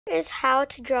Is how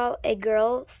to draw a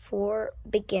girl for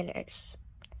beginners.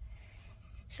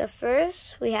 So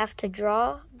first we have to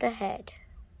draw the head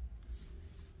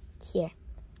here.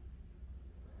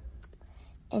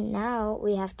 And now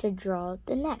we have to draw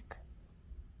the neck.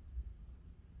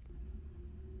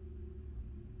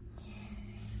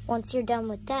 Once you're done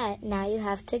with that, now you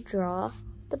have to draw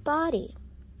the body.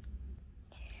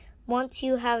 Once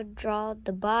you have drawn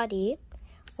the body,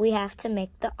 we have to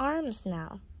make the arms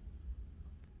now.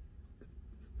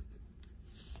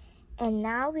 And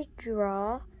now we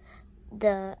draw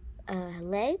the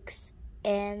legs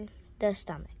and the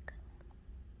stomach.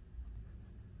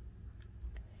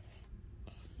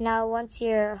 Now once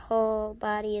your whole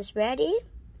body is ready,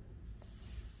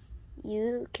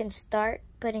 you can start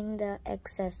putting the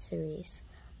accessories,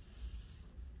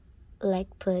 like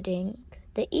putting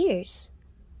the ears.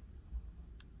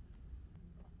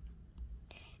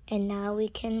 And now we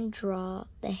can draw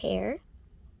the hair.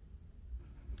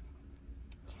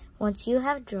 Once you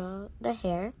have drawn the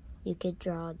hair, you could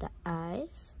draw the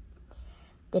eyes,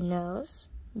 the nose,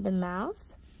 the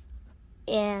mouth,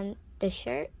 and the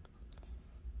shirt,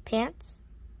 pants,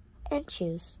 and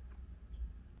shoes.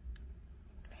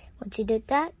 Once you did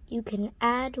that, you can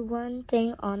add one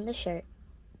thing on the shirt.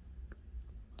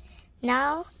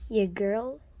 Now your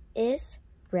girl is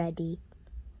ready.